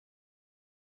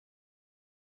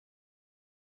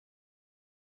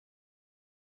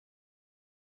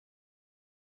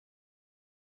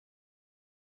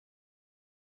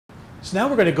So now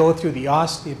we're going to go through the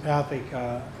osteopathic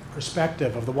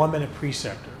perspective of the 1-minute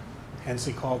preceptor, hence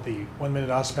they called the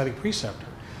 1-minute osteopathic preceptor.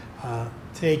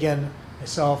 Today again,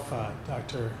 myself,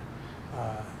 Dr.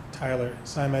 Tyler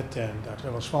Cymet and Dr.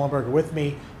 Evelyn Schwalenberg are with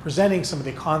me presenting some of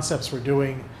the concepts we're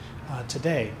doing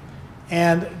today.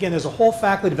 And again, there's a whole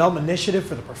faculty development initiative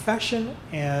for the profession,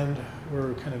 and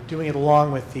we're kind of doing it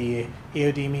along with the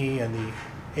AACOM-AODME and the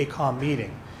AACOM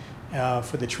meeting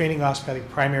for the training osteopathic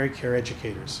primary care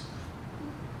educators.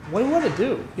 What do we want to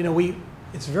do? You know,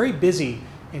 it's very busy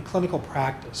in clinical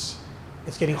practice.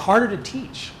 It's getting harder to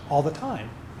teach all the time.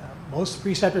 Most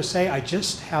preceptors say, I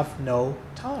just have no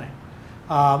time.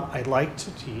 I'd like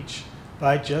to teach, but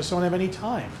I just don't have any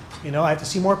time. You know, I have to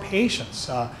see more patients.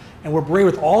 And we're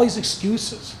berated with all these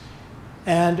excuses.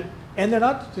 And they're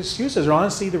not excuses, they're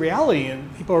honestly the reality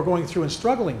and people are going through and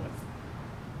struggling with.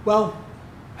 Well,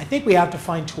 I think we have to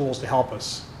find tools to help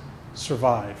us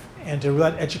survive and to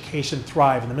let education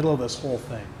thrive in the middle of this whole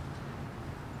thing.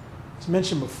 As I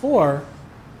mentioned before,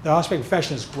 the osteopathic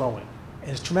profession is growing,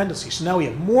 and it's tremendously. So now we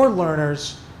have more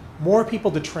learners, more people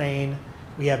to train,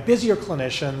 we have busier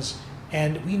clinicians,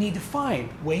 and we need to find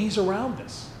ways around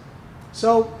this.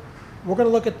 So we're going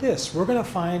to look at this. We're going to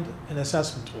find an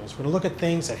assessment tools. We're going to look at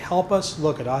things that help us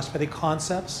look at osteopathic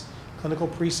concepts, clinical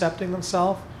precepting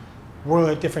themselves. We're going to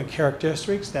look at different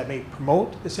characteristics that may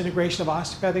promote this integration of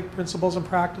osteopathic principles and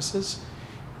practices.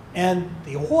 And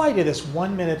the whole idea of this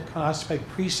 1-minute osteopathic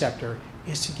preceptor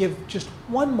is to give just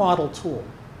one model tool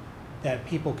that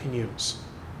people can use.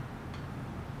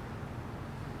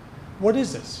 What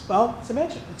is this? Well, as I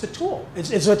mentioned, it's a tool.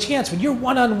 It's a chance. When you're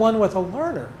one-on-one with a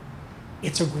learner,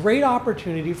 it's a great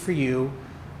opportunity for you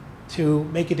to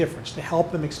make a difference, to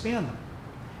help them expand them.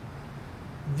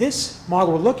 This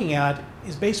model we're looking at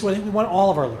is based on what we want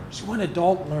all of our learners. We want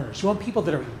adult learners. We want people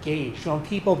that are engaged. We want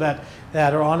people that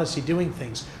are honestly doing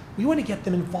things. We want to get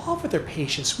them involved with their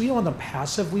patients. We don't want them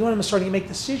passive. We want them starting to make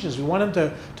decisions. We want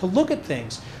them to look at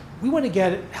things. We want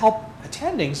to help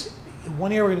attendings.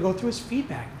 One area we're going to go through is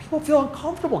feedback. People feel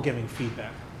uncomfortable giving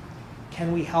feedback.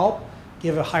 Can we help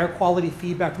give a higher quality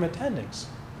feedback from attendings?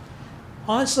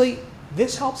 Honestly,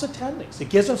 this helps attendings. It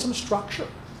gives them some structure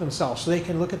themselves so they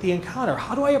can look at the encounter.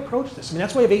 How do I approach this? I mean,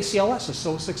 that's why ACLS is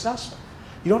so successful.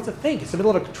 You don't have to think. It's the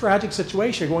middle of a tragic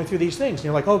situation. You're going through these things. And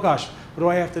you're like, oh gosh, what do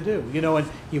I have to do? You know, and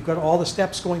you've got all the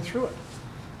steps going through it.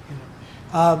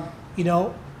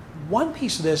 One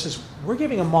piece of this is we're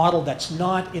giving a model that's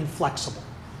not inflexible.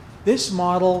 This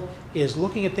model is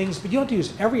looking at things, but you don't have to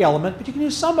use every element, but you can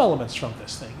use some elements from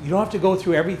this thing. You don't have to go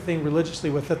through everything religiously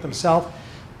with it themselves.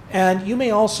 And you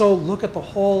may also look at the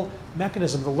whole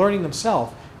mechanism, the learning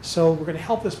themselves. So we're going to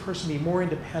help this person be more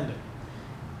independent.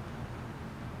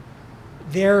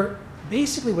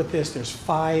 Basically with this, there's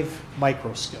 5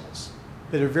 micro skills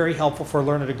that are very helpful for a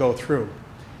learner to go through.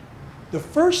 The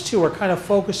first 2 are kind of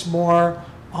focused more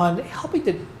on helping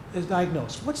to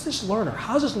diagnose. What's this learner?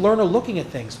 How's this learner looking at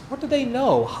things? What do they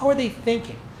know? How are they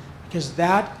thinking? Because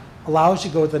that allows you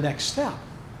to go to the next step,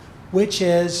 which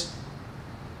is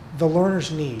the learner's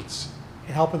needs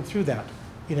and help them through that.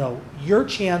 You know, your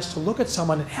chance to look at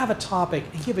someone and have a topic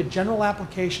and give a general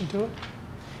application to it.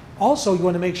 Also, you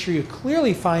want to make sure you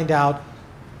clearly find out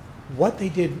what they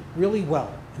did really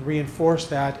well and reinforce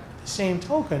that. At the same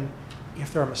token,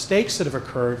 if there are mistakes that have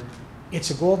occurred, it's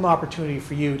a golden opportunity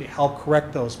for you to help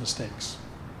correct those mistakes.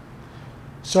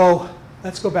 So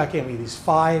let's go back in with these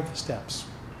 5 steps.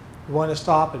 You want to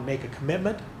stop and make a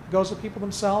commitment that goes with people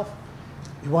themselves.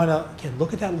 You want to, again,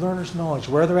 look at that learner's knowledge,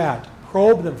 where they're at,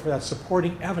 probe them for that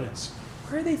supporting evidence.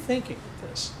 Where are they thinking with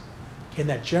this? In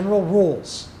that general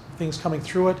rules, things coming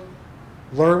through it,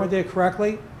 learn what they did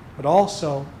correctly, but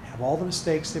also have all the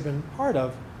mistakes they've been part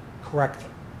of, correct them.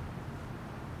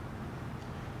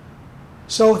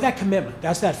 So that commitment,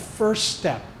 that's that first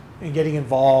step in getting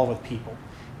involved with people.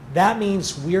 That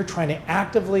means we're trying to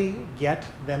actively get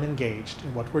them engaged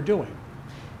in what we're doing.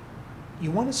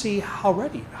 You want to see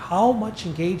how much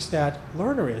engaged that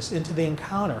learner is into the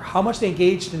encounter, how much they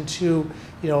engaged into,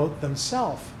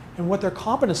 themselves and what their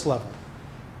competence level.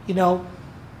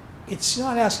 It's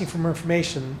not asking for more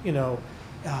information,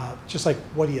 just like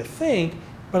what do you think,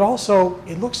 but also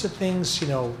it looks at things,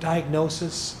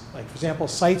 diagnosis, like for example,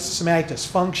 sites, somatic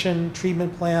dysfunction,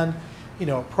 treatment plan,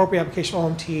 appropriate application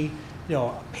OMT,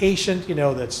 a patient,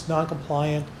 that's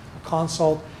non-compliant, a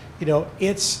consult,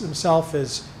 it's themselves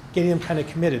is getting them kind of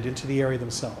committed into the area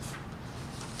themselves.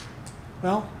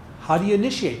 Well, how do you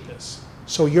initiate this?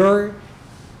 So you're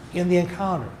in the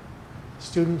encounter,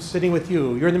 students sitting with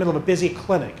you, you're in the middle of a busy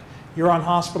clinic, you're on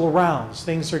hospital rounds,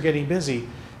 things are getting busy,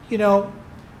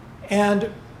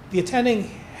 and the attending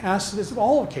past, this is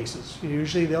all cases.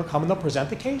 Usually they'll come and they'll present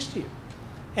the case to you.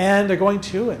 And they're going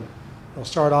to, and they'll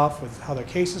start off with how their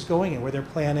case is going and where their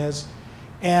plan is.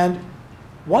 And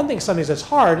one thing sometimes that's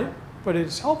hard, but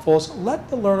it's helpful, is let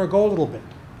the learner go a little bit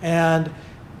and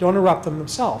don't interrupt them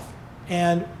themselves.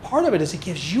 And part of it is it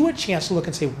gives you a chance to look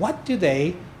and say, what do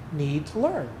they need to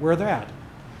learn, where they're at.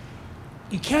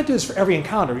 You can't do this for every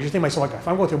encounter. You think to myself, like, if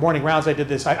I'm going through morning rounds, I did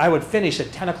this, I would finish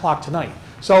at 10 o'clock tonight.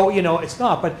 So, you know, it's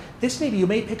not, but this maybe you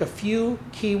may pick a few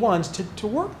key ones to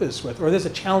work this with, or there's a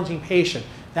challenging patient.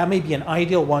 That may be an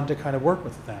ideal one to kind of work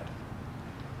with that.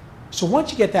 So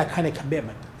once you get that kind of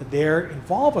commitment, that they're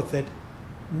involved with it,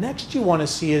 next you want to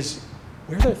see is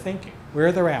where they're thinking,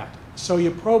 where they're at. So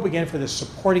you probe again for this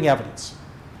supporting evidence.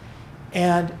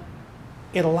 And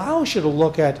it allows you to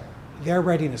look at their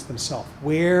readiness themselves,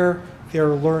 where they're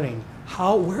learning,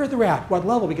 where they're at, what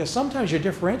level, because sometimes you're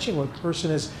differentiating what a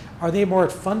person is. Are they more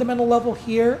at fundamental level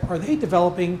here? Are they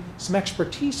developing some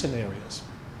expertise in areas?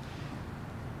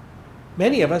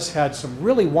 Many of us had some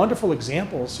really wonderful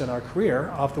examples in our career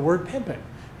of the word pimping.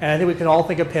 And I think we can all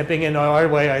think of pimping in our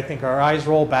way. I think our eyes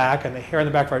roll back and the hair in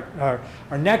the back of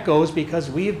our neck goes because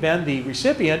we've been the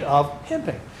recipient of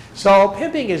pimping. So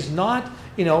pimping is not,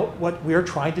 you know, what we're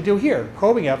trying to do here.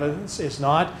 Probing evidence is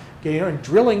not getting and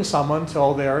drilling someone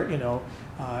till they're, you know,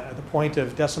 at the point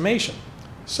of decimation.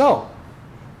 So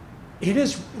it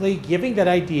is really giving that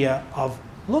idea of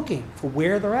looking for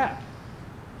where they're at.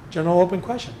 General open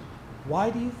question. Why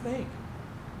do you think?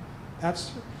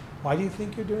 Why do you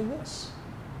think you're doing this?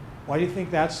 Why do you think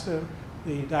that's the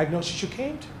diagnosis you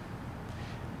came to?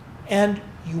 And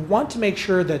you want to make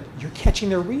sure that you're catching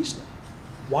their reasoning.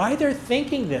 Why they're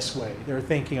thinking this way, they're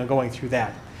thinking of going through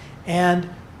that. And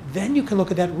then you can look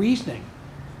at that reasoning.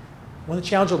 One of the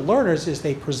challenges of learners is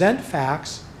they present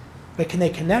facts, but can they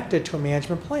connect it to a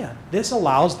management plan? This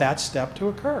allows that step to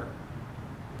occur.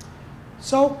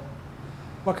 So,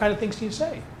 what kind of things do you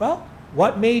say? Well,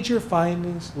 what major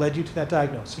findings led you to that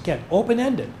diagnosis? Again,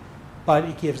 open-ended, but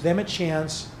it gives them a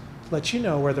chance to let you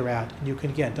know where they're at, and you can,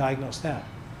 again, diagnose that.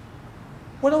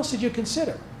 What else did you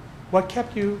consider? What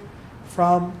kept you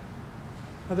from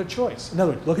another choice? In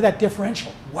other words, look at that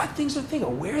differential. What things they're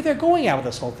thinking, where they're going at with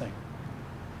this whole thing.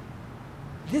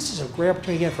 This is a great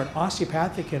opportunity, again, for an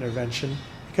osteopathic intervention,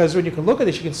 because when you can look at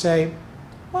this, you can say,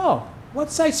 well,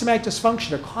 what site somatic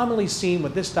dysfunction are commonly seen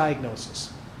with this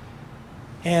diagnosis?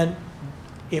 And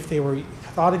if they were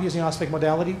thought of using osteopathic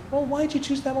modality, well, why did you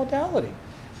choose that modality?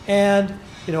 And,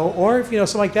 you know, or if, you know,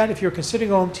 something like that, if you're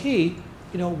considering OMT,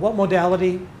 you know, what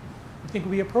modality you think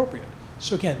would be appropriate?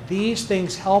 So again, these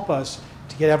things help us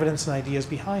to get evidence and ideas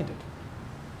behind it.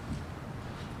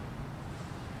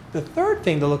 The third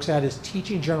thing that looks at is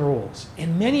teaching general rules.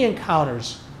 In many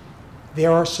encounters,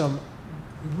 there are some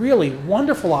really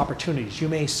wonderful opportunities you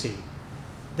may see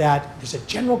that there's a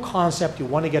general concept you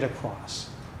want to get across.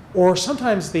 Or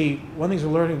sometimes one of the things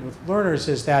we're learning with learners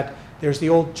is that there's the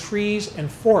old trees and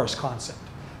forest concept.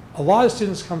 A lot of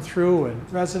students come through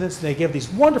and residents, and they give these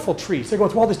wonderful trees. They go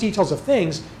through all these details of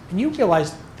things, and you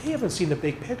realize they haven't seen the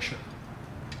big picture.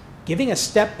 Giving a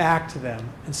step back to them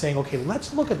and saying, okay,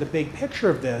 let's look at the big picture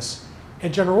of this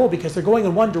in general rule, because they're going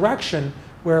in one direction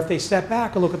where if they step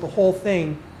back and look at the whole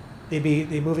thing, they'd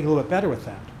be moving a little bit better with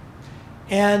that.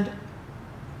 And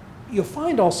you'll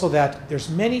find also that there's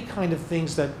many kind of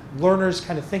things that learners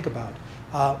kind of think about.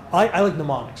 I like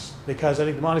mnemonics, because I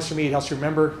think mnemonics for me, it helps you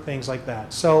remember things like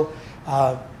that. So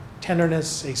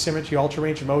tenderness, asymmetry, alter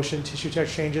range of motion, tissue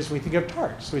texture changes, we think of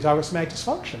TART. So we talk about somatic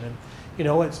dysfunction. And you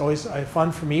know, it's always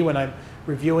fun for me when I'm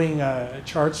reviewing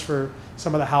charts for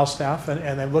some of the house staff,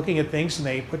 and I'm looking at things and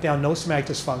they put down no somatic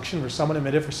dysfunction or someone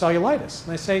admitted for cellulitis.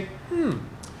 And I say,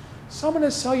 someone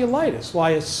has cellulitis. Well,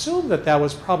 I assume that that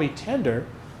was probably tender.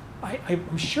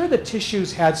 I'm sure the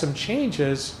tissues had some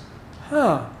changes.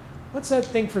 What's that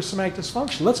thing for somatic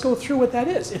dysfunction? Let's go through what that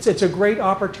is. It's a great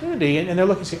opportunity, and they're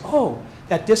looking and say, oh,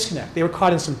 that disconnect. They were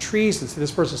caught in some trees and say,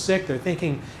 this person's sick. They're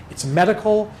thinking it's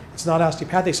medical, it's not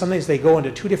osteopathic. Sometimes they go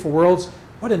into two different worlds.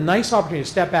 What a nice opportunity to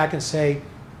step back and say,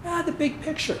 the big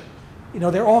picture. You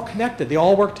know, they're all connected. They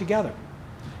all work together.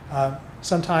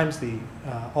 Sometimes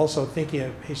also thinking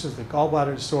of patients with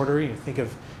gallbladder disorder, you think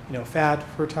of, you know, fat,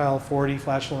 fertile, 40,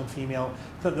 flatulent female,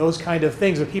 those kind of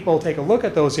things. But people take a look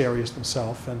at those areas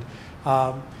themselves, and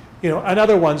you know, and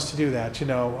other ones to do that. You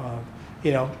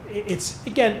know, it's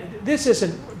again, this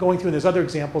isn't going through. And there's other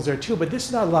examples there too, but this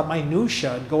is not a lot of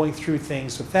minutia and going through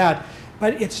things with that.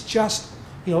 But it's just,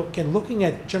 you know, again, looking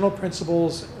at general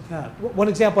principles, that. One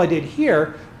example I did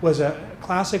here was a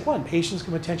classic one. Patients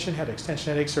with tension headaches.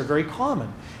 Tension headaches are very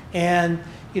common. And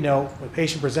when a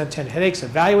patient presents tension headaches,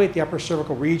 evaluate the upper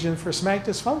cervical region for somatic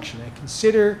dysfunction and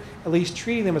consider at least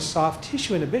treating them with soft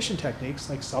tissue inhibition techniques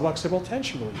like suboccipital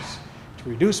tension release to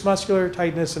reduce muscular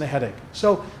tightness in a headache.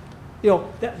 So,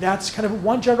 that's kind of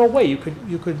one general way you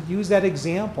could use that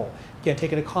example. Again,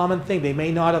 taking a common thing they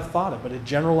may not have thought of, but a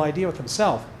general idea with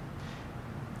themselves.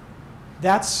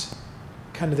 That's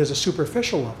kind of, there's a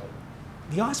superficial level.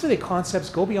 The osteopathic concepts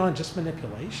go beyond just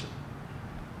manipulation.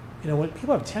 When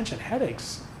people have tension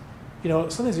headaches,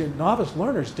 sometimes your novice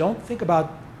learners don't think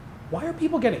about, why are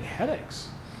people getting headaches?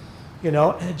 And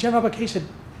a general application,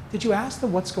 did you ask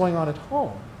them what's going on at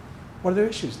home? What are their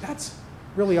issues? That's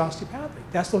really osteopathic.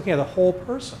 That's looking at the whole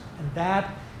person. And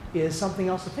that is something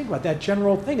else to think about, that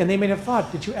general thing. And they may have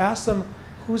thought, did you ask them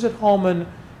who's at home and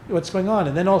what's going on?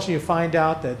 And then also you find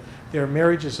out that their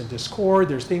marriage is in discord,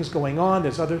 there's things going on,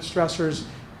 there's other stressors,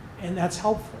 and that's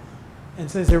helpful. And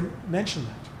so they mention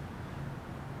that.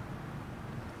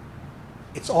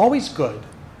 It's always good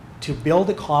to build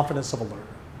the confidence of a learner.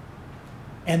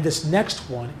 And this next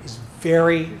one is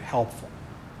very helpful.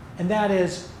 And that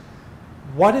is,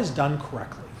 what is done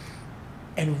correctly?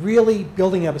 And really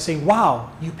building up and saying,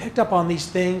 wow, you picked up on these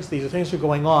are things that are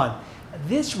going on.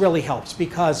 This really helps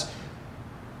because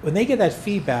when they get that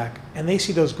feedback and they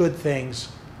see those good things,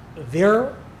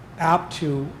 they're apt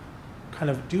to kind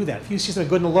of do that. If you see something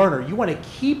good in a learner, you want to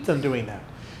keep them doing that.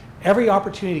 Every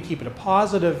opportunity to keep it a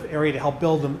positive area to help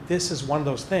build them, this is one of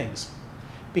those things.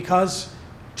 Because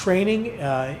training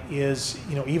is,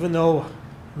 even though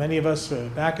many of us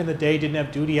back in the day didn't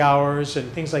have duty hours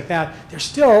and things like that, they're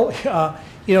still,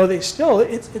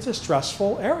 it's a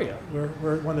stressful area.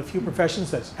 We're one of the few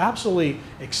professions that's absolutely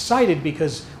excited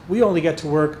because we only get to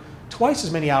work twice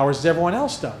as many hours as everyone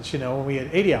else does, when we had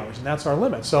 80 hours, and that's our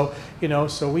limit. So,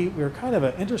 so we're kind of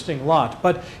an interesting lot.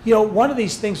 But, one of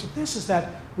these things with this is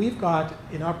that we've got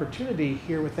an opportunity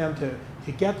here with them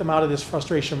to get them out of this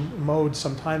frustration mode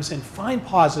sometimes and find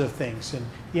positive things at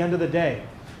the end of the day.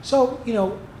 So,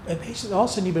 a patient, all of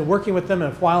a sudden you've been working with them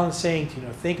a while and saying,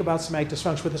 think about somatic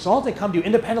dysfunction with this. All they come to you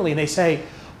independently and they say,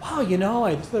 wow,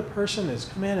 this other person has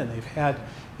come in and they've had,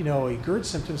 a GERD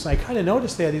symptoms, and I kind of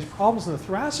noticed they had these problems in the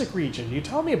thoracic region. You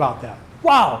tell me about that.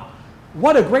 Wow,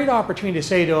 what a great opportunity to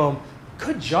say to them,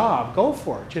 good job, go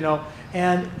for it,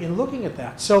 And in looking at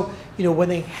that, so, when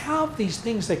they have these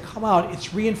things that come out,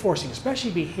 it's reinforcing,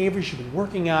 especially behaviors you've been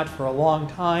working at for a long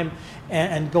time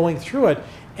and going through it,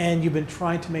 and you've been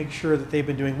trying to make sure that they've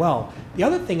been doing well. The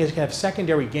other thing is you can have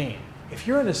secondary gain. If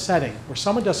you're in a setting where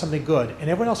someone does something good and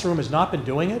everyone else in the room has not been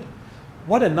doing it,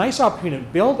 what a nice opportunity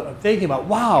to build thinking about,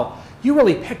 wow, you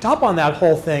really picked up on that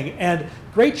whole thing, and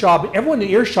great job. Everyone in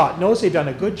earshot knows they've done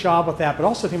a good job with that, but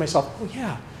also think to myself, oh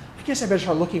yeah, I guess I better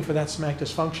start looking for that somatic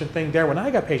dysfunction thing there when I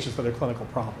got patients with their clinical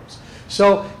problems.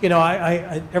 So,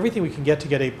 everything we can get to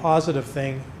get a positive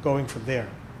thing going from there.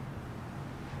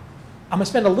 I'm going to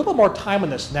spend a little more time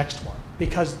on this next one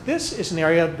because this is an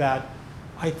area that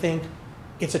I think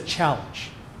it's a challenge.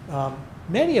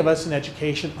 Many of us in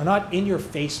education are not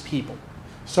in-your-face people.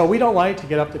 So we don't like to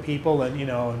get up to people and,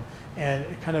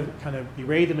 and kind of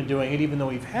berate them in doing it, even though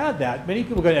we've had that. Many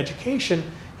people go to education,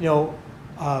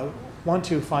 want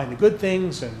to find the good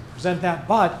things and present that,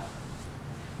 but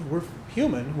we're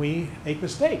human, we make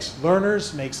mistakes.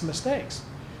 Learners make some mistakes.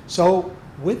 So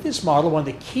with this model, one of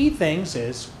the key things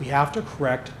is we have to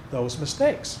correct those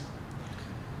mistakes.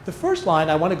 The first line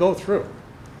I want to go through.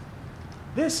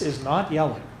 This is not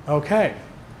yelling. Okay,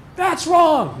 that's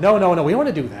wrong. No, we don't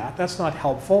want to do that. That's not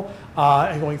helpful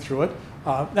and going through it.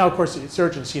 Now, of course, it's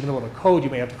urgency. In the middle of a code, you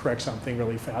may have to correct something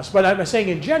really fast. But I'm saying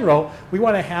in general, we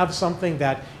want to have something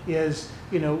that is,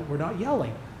 we're not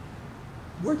yelling.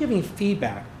 We're giving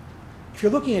feedback. If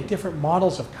you're looking at different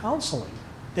models of counseling,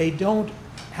 they don't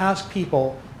ask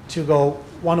people to go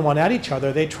one-on-one at each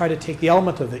other. They try to take the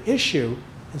element of the issue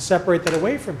and separate that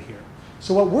away from here.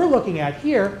 So what we're looking at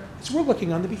here is we're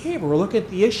looking on the behavior. We're looking at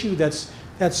the issue that's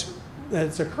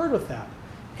occurred with that.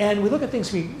 And we look at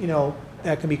things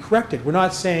that can be corrected. We're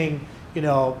not saying,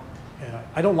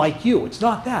 I don't like you. It's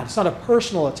not that. It's not a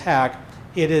personal attack.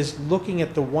 It is looking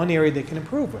at the one area they can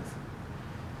improve with.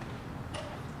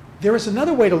 There is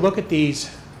another way to look at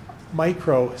these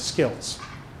micro skills.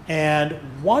 And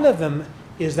one of them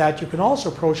is that you can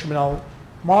also approach them, and I'll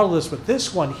model this with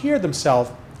this one here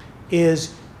themselves,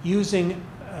 is using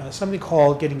something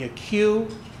called getting a cue,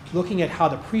 looking at how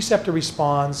the preceptor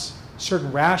responds,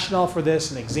 certain rationale for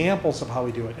this, and examples of how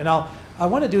we do it. And I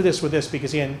want to do this with this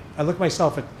because, again, I look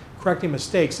myself at correcting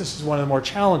mistakes. This is one of the more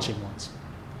challenging ones.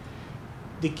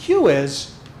 The cue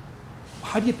is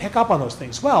how do you pick up on those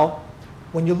things? Well,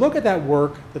 when you look at that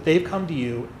work that they've come to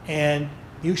you and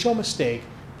you show a mistake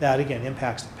that, again,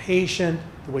 impacts the patient,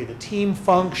 the way the team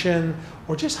function,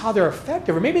 or just how they're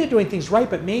effective, or maybe they're doing things right,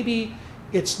 but maybe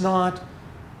it's not,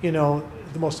 you know,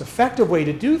 the most effective way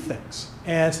to do things.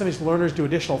 And some of these learners do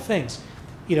additional things.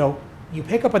 You know, you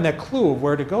pick up on that clue of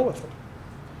where to go with it.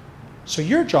 So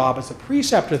your job as a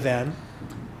preceptor then,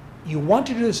 you want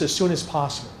to do this as soon as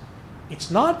possible. It's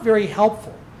not very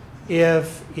helpful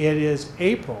if it is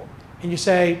April and you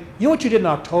say, you know what you did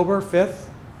on October 5th?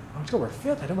 October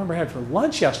 5th, I don't remember I had for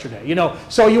lunch yesterday. You know,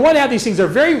 so you want to have these things that are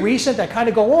very recent that kind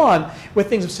of go on with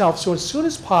things themselves. So as soon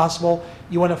as possible,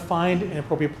 you want to find an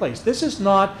appropriate place. This is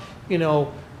not, you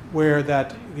know, where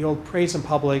that the old praise in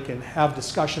public and have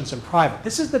discussions in private.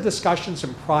 This is the discussions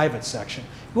in private section.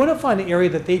 You want to find an area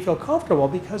that they feel comfortable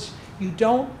because you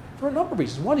don't, for a number of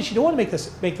reasons. One is you don't want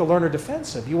to make the learner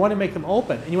defensive. You want to make them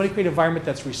open, and you want to create an environment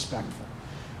that's respectful.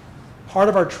 Part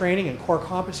of our training and core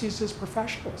competencies is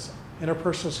professionalism,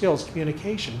 interpersonal skills,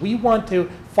 communication. We want to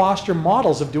foster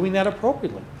models of doing that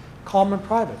appropriately, calm and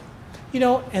private. You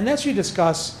know, and that's where you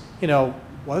discuss, you know,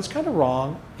 what's kind of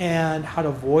wrong and how to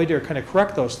avoid or kind of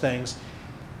correct those things.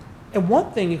 And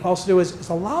one thing you can also do is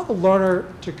allow the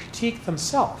learner to critique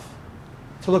themselves,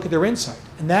 to look at their insight,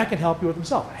 and that can help you with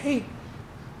themselves. Hey,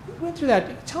 we went through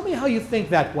that. Tell me how you think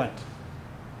that went.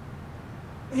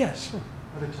 Yes. Sure.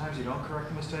 Are there times you don't correct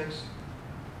the mistakes?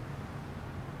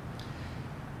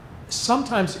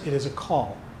 Sometimes it is a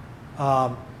call.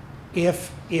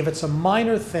 If it's a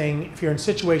minor thing, if you're in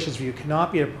situations where you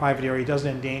cannot be in a private area, it doesn't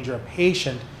endanger a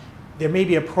patient, there may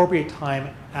be appropriate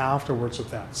time afterwards with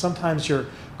that. Sometimes you're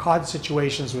caught in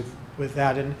situations with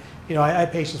that. And you know, I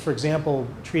have patients, for example,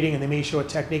 treating and they may show a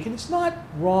technique and it's not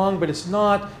wrong, but it's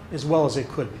not as well as it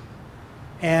could be.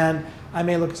 And I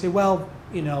may look and say, well,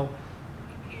 you know,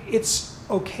 it's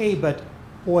okay, but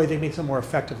boy, they make something more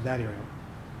effective in that area.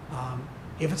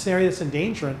 If it's an area that's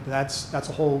endangerment, that's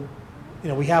a whole, you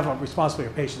know, we have a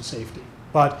responsibility for patient safety.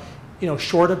 But, you know,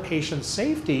 short of patient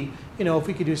safety, you know, if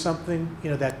we could do something, you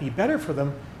know, that'd be better for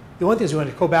them, the one thing is we want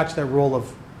to go back to that rule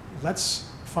of let's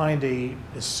find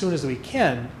as soon as we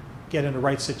can, get in the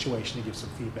right situation to give some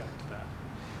feedback to that.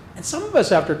 And some of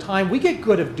us, after time, we get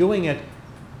good at doing it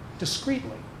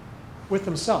discreetly with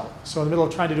themselves. So in the middle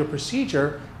of trying to do a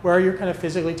procedure where you're kind of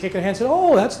physically taking a hand and saying,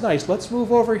 oh, that's nice, let's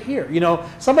move over here. You know,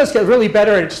 some of us get really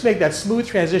better at just make that smooth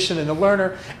transition in the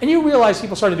learner. And you realize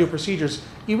people start to do procedures,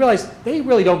 you realize they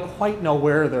really don't quite know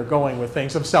where they're going with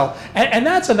things themselves. And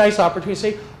that's a nice opportunity to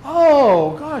say,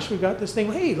 oh, gosh, we got this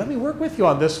thing. Hey, let me work with you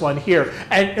on this one here.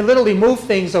 And literally move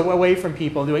things away from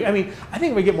people. Doing. I mean, I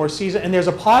think we get more seasoned. And there's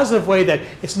a positive way that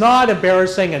it's not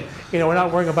embarrassing and, you know, we're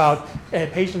not worrying about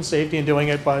patient safety and doing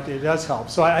it, but it does help.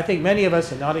 So I think many of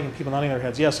us, and people nodding their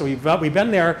heads, yes, so we've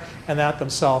been there and that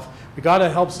themselves. We got to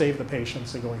help save the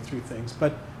patients and going through things.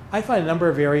 But I find a number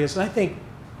of areas, and I think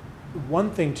one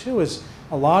thing too is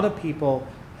a lot of people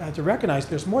have to recognize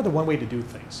there's more than one way to do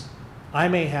things. I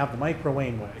may have the Mike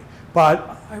Rowane way,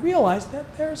 but I realize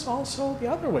that there's also the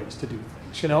other ways to do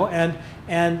things, you know,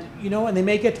 and you know, and they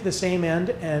may get to the same end,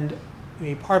 and I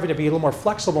mean, part of it to be a little more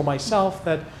flexible myself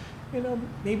that, you know,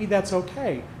 maybe that's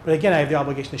okay. But again, I have the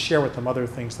obligation to share with them other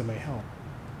things that may help.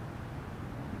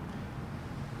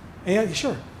 Yeah,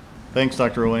 sure. Thanks,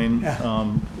 Dr. Rowane.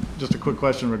 Yeah. Just a quick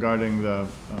question regarding the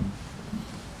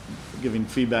giving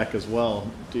feedback as well.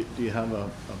 Do you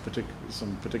have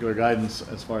some particular guidance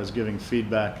as far as giving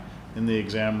feedback in the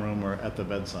exam room or at the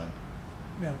bedside?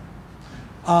 Yeah.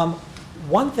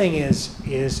 One thing is,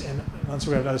 and once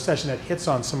we have another session that hits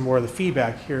on some more of the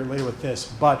feedback here later with this,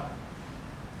 but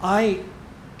I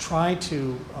try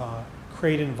to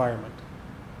create an environment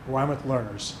where I'm with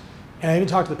learners. And I even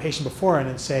talk to the patient beforehand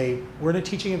and say, we're in a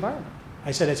teaching environment. I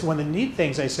said, it's one of the neat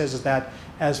things I says is that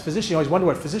as physicians, you always wonder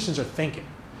what physicians are thinking.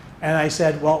 And I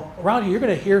said, well, around here, you're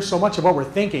going to hear so much of what we're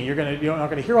thinking. You're not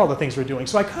going to hear all the things we're doing.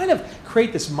 So I kind of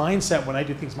create this mindset when I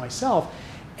do things myself.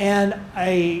 And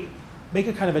I make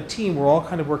a kind of a team. We're all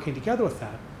kind of working together with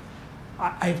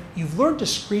that. You've learned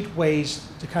discrete ways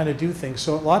to kind of do things.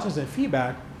 So a lot of times in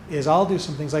feedback is I'll do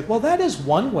some things like, well, that is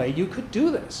one way you could do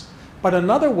this. But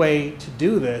another way to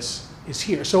do this is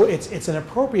here. So it's an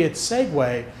appropriate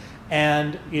segue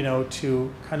and, you know,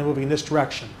 to kind of moving in this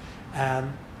direction.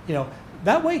 And, you know,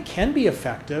 that way can be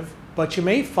effective, but you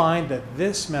may find that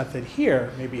this method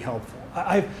here may be helpful.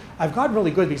 I've gotten really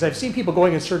good because I've seen people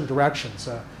going in certain directions.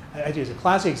 I use a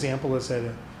classic example is that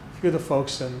a few of the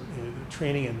folks in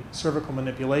training in cervical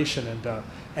manipulation,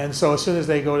 and so as soon as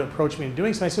they go to approach me and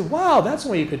doing something, I said, wow, that's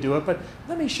the way you could do it, but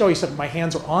let me show you something. My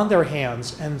hands are on their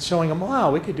hands and showing them,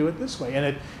 wow, we could do it this way, and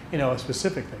it,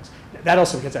 specific things. That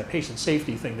also gets that patient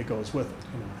safety thing that goes with it,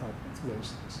 help with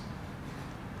those things.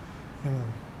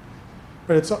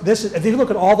 But if you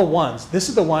look at all the ones, this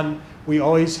is the one we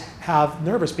always have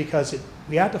nervous because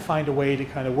we have to find a way to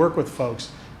kind of work with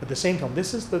folks. But at the same time,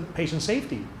 this is the patient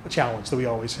safety challenge that we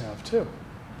always have too.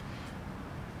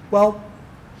 Well,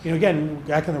 again,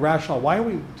 back in the rationale, why are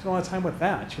we doing a lot of time with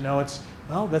that?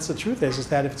 That's the truth is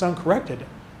that if it's uncorrected,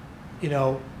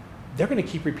 they're going to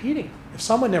keep repeating. If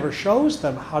someone never shows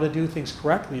them how to do things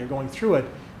correctly or going through it,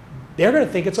 they're going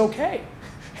to think it's okay.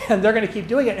 And they're going to keep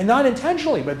doing it, and not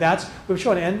intentionally, but that's what we've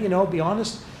shown. And be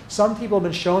honest, some people have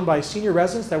been shown by senior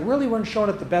residents that really weren't shown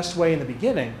it the best way in the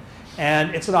beginning.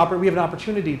 And we have an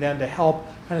opportunity then to help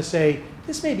kind of say,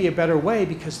 this may be a better way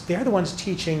because they're the ones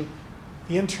teaching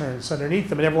the interns underneath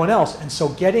them and everyone else. And so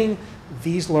getting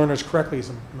these learners correctly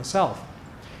is myself.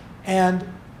 And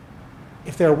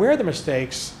if they're aware of the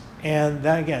mistakes, and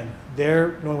then again,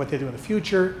 they're knowing what they do in the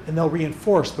future, and they'll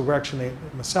reinforce the direction they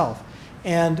themselves.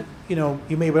 And you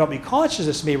may well be conscious of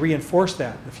this, may reinforce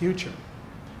that in the future.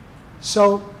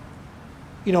 So,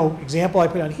 example I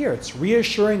put on here, it's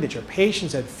reassuring that your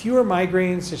patients had fewer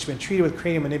migraines that you've been treated with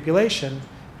cranial manipulation,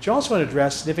 but you also want to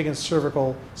address significant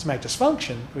cervical somatic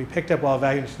dysfunction that we picked up while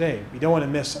evaluating today. We don't want to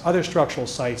miss other structural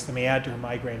sites that may add to her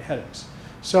migraine headaches.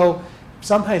 So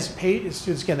sometimes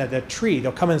students, again, that tree,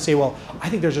 they'll come in and say, well, I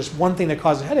think there's just one thing that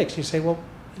causes headaches. And you say, well,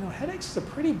 headaches is a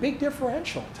pretty big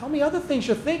differential. Tell me other things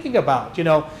you're thinking about, And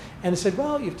I said,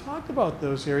 well, you've talked about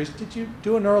those areas. Did you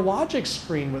do a neurologic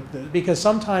screen with this? Because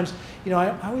sometimes,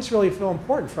 I always really feel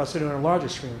important for us to do a neurologic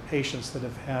screen with patients that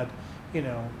have had,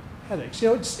 headaches.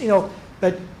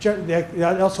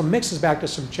 That also mixes back to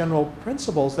some general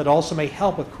principles that also may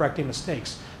help with correcting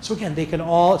mistakes. So again,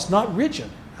 it's not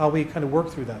rigid how we kind of work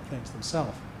through that things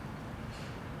themselves.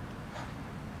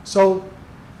 So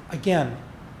again,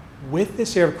 with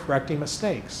this area of correcting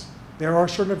mistakes, there are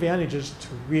certain advantages to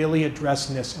really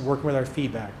addressing this and working with our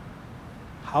feedback.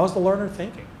 How is the learner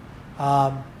thinking?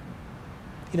 I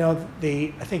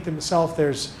think themselves,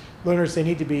 there's learners, they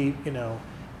need to be,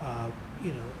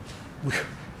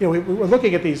 we're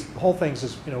looking at these whole things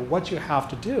as, what you have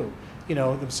to do,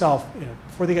 themselves,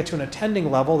 before they get to an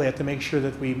attending level, they have to make sure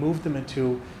that we move them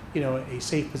into, a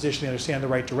safe position, they understand the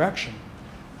right direction.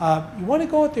 You want to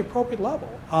go at the appropriate level.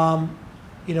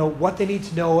 What they need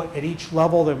to know at each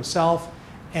level themselves,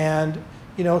 and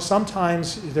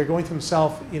sometimes they're going through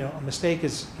themselves. A mistake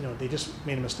is they just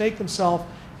made a mistake themselves,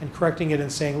 and correcting it and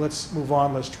saying, let's move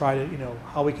on, let's try to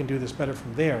how we can do this better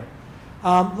from there.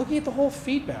 Looking at the whole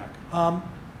feedback, one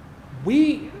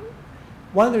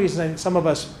of the reasons I think some of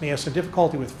us may have some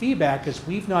difficulty with feedback is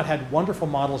we've not had wonderful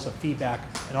models of feedback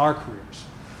in our careers,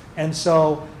 and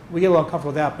so we get a little uncomfortable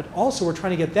with that, but also we're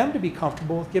trying to get them to be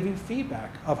comfortable with giving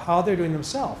feedback of how they're doing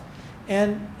themselves.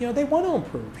 And they want to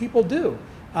improve. People do,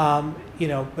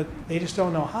 but they just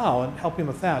don't know how, and helping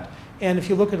with that. And if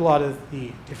you look at a lot of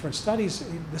the different studies,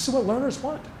 this is what learners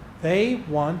want. They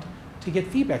want to get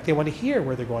feedback. They want to hear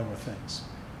where they're going with things.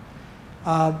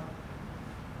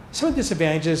 Some of the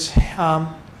disadvantages,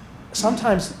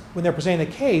 sometimes when they're presenting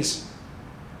a case,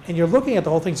 and you're looking at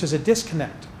the whole thing, so there's a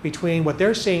disconnect between what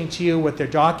they're saying to you, what they're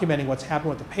documenting, what's happening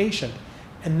with the patient.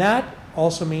 And that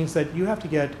also means that you have to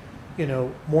get,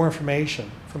 more information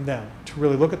from them to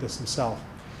really look at this themselves.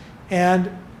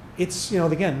 And it's,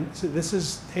 again,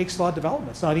 takes a lot of development.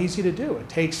 It's not easy to do. It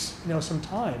takes, some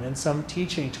time and some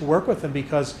teaching to work with them,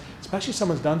 because especially if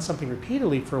someone's done something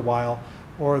repeatedly for a while,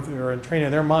 or they're in training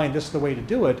in their mind, this is the way to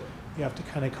do it, you have to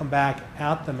kind of come back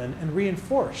at them and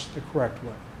reinforce the correct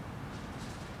way.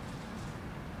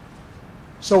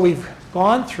 So we've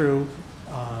gone through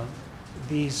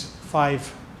these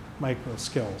 5 micro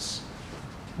skills.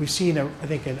 We've seen, I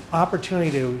think, an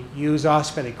opportunity to use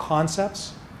osteopathic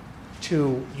concepts,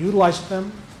 to utilize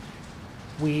them.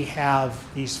 We have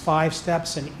these 5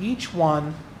 steps, and each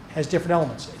one has different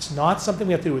elements. It's not something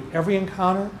we have to do with every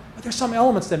encounter, but there's some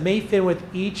elements that may fit with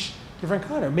each different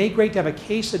encounter. It may be great to have a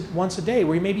case once a day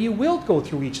where maybe you will go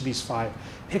through each of these 5,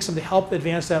 pick something to help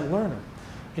advance that learner.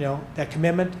 That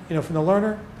commitment, from the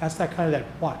learner, that's that kind of that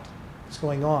what is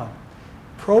going on.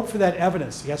 Probe for that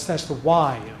evidence. Yes, that's the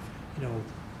why of,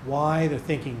 why they're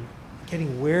thinking,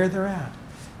 getting where they're at.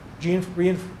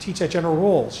 Teach that general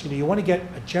rules. You want to get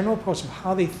a general approach of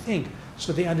how they think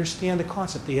so they understand the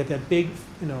concept. They have that big,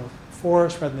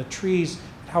 forest rather than the trees,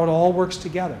 how it all works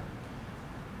together.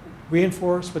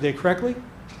 Reinforce what they correctly.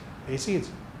 Basically,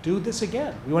 it's do this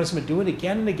again. We want to see them do it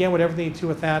again and again, whatever they need to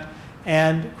with that.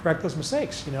 and correct those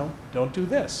mistakes. You know, don't do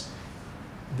this.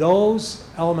 Those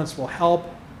elements will help,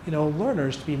 you know,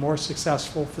 learners to be more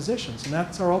successful physicians, and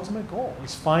that's our ultimate goal,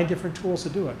 is find different tools to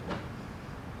do it.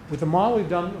 With the model we've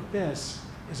done with this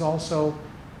is also,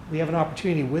 we have an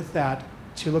opportunity with that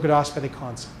to look at osteopathic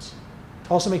concepts. To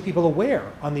also make people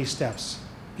aware on these steps.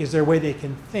 Is there a way they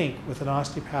can think with an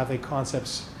osteopathic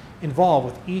concepts involved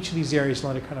with each of these areas,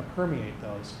 and to kind of permeate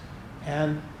those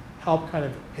and help kind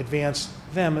of advance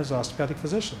them as osteopathic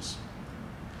physicians.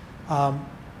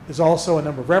 There's also a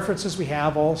number of references we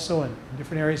have also in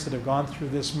different areas that have gone through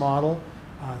this model.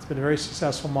 It's been a very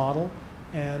successful model,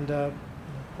 and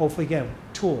hopefully, again,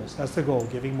 tools. That's the goal,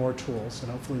 giving more tools,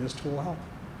 and hopefully this tool will help.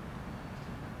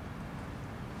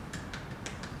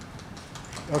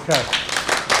 Okay.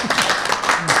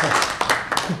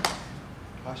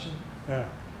 Question? Yeah.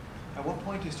 At what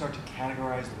point do you start to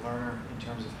categorize the learner in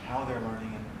terms of how they're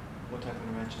learning and what type of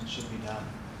intervention should be done?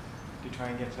 Do you try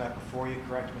and get to that before you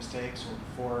correct mistakes or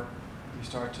before you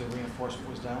start to reinforce what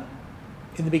was done?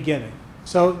 In the beginning.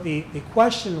 So the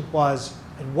question was,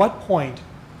 at what point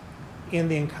in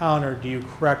the encounter do you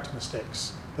correct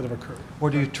mistakes that have occurred? Or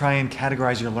do you try and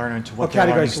categorize your learner into what their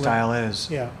learning style is?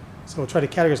 Yeah. So we'll try to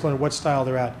categorize learner what style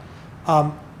they're at.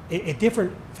 At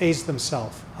different phases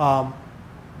themselves.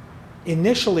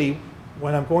 Initially,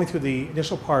 when I'm going through the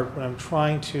initial part, when I'm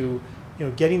trying to, you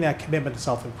know, getting that commitment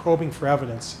itself and probing for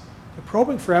evidence, the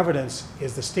probing for evidence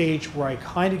is the stage where I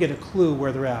kind of get a clue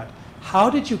where they're at. How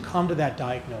did you come to that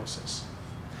diagnosis?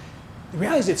 The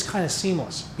reality is it's kind of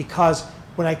seamless, because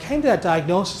when I came to that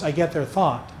diagnosis, I get their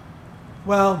thought,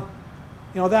 well,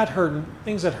 you know, that hurt, and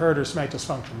things that hurt are somatic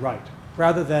dysfunction, right?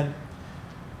 Rather than,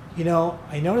 you know,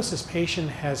 I notice this patient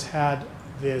has had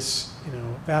this, you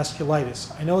know,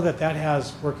 vasculitis. I know that that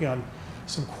has, working on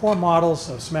some core models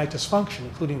of somatic dysfunction,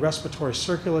 including respiratory,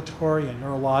 circulatory, and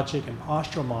neurologic and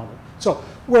postural model. So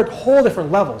we're at whole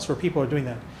different levels where people are doing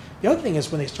that. The other thing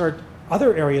is when they start,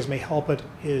 other areas may help it,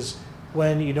 is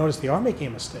when you notice they are making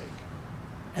a mistake.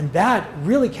 And that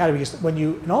really categorizes when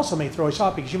you, and also may throw a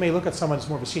shot, because you may look at someone who's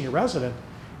more of a senior resident,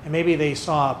 and maybe they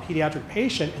saw a pediatric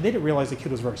patient and they didn't realize the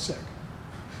kid was very sick.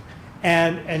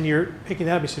 And you're picking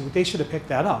that up, you say, well, they should have picked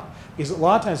that up. Because a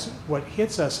lot of times what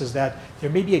hits us is that there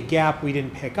may be a gap we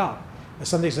didn't pick up. And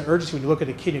sometimes an urgency when you look at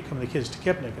a kid, you come to the kid's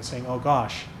tachypnic and saying, oh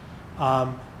gosh,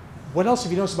 what else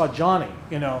have you noticed about Johnny?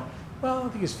 You know, well, I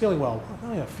don't think he's feeling well.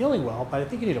 Well, not feeling well, but I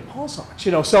think you need a pulse ox.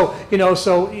 You know, so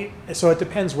it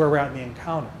depends where we're at in the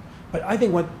encounter. But I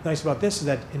think what's nice about this is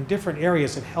that in different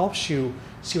areas it helps you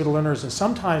see what the learner is, and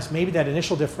sometimes maybe that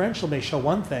initial differential may show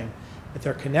one thing, but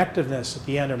their connectiveness at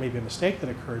the end, or maybe a mistake that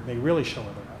occurred, may really show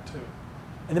where they're at too.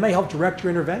 And they may help direct your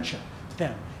intervention to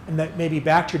them, and that may be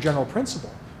back to your general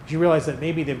principle. If you realize that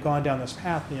maybe they've gone down this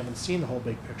path and you haven't seen the whole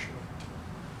big picture.